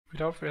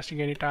Without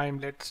wasting any time,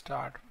 let's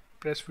start.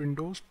 Press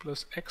Windows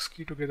plus X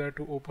key together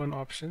to open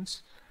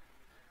options.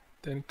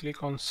 Then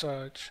click on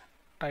search.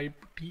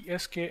 Type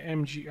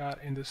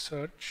TSKMGR in the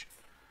search.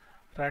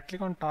 Right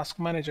click on Task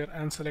Manager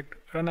and select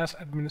Run as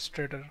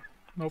Administrator.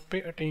 Now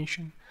pay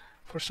attention.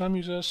 For some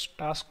users,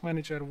 Task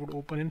Manager would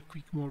open in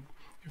quick mode.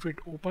 If it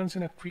opens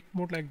in a quick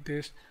mode like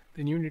this,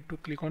 then you need to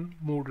click on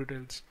More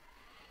Details.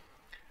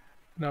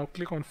 Now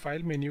click on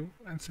File menu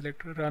and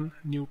select Run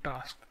New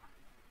Task.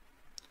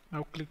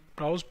 Now click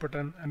Browse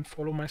button and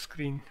follow my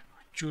screen.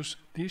 Choose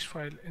this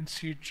file in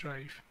C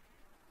drive.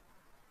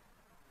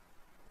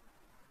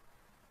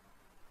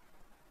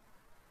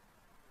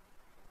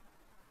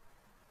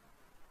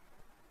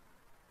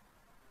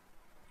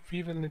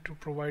 We will need to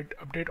provide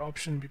update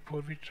option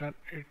before we run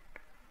it.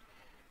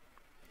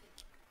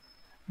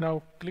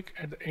 Now click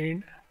at the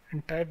end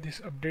and type this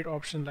update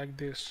option like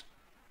this.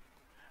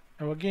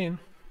 Now again,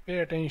 pay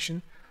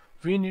attention.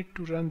 We need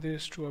to run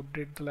this to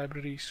update the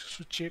libraries.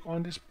 So check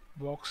on this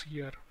box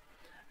here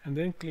and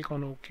then click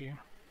on OK.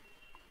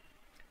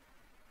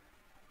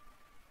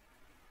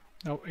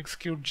 Now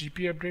execute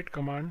gp-update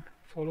command.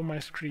 Follow my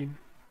screen.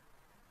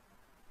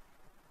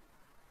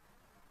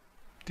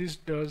 This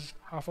does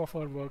half of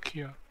our work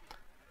here.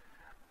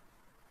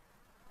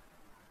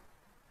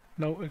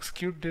 Now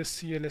execute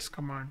this cls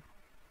command.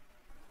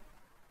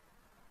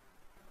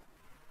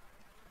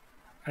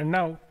 And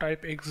now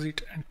type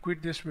exit and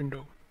quit this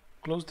window.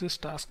 Close this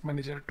task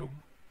manager too.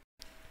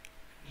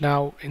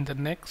 Now in the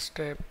next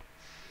step,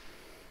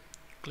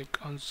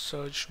 click on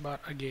search bar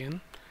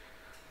again.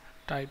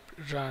 Type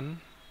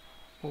run.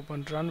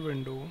 Open run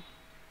window.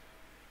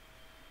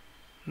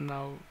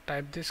 Now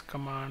type this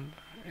command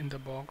in the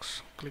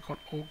box. Click on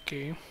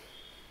OK.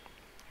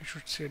 You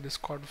should say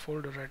Discord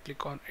folder. Right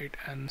click on it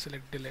and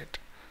select delete.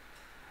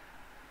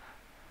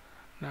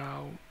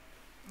 Now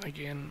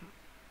again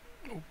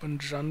open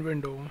run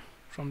window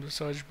from the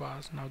search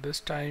bars. Now this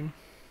time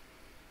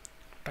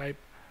type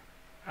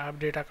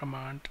AppData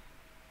command.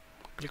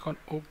 Click on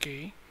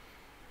OK.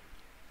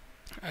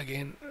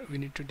 Again we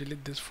need to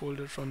delete this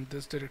folder from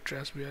this directory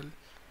as well.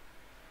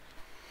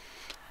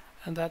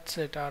 And that's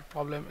it. Our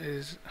problem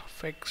is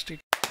fixed.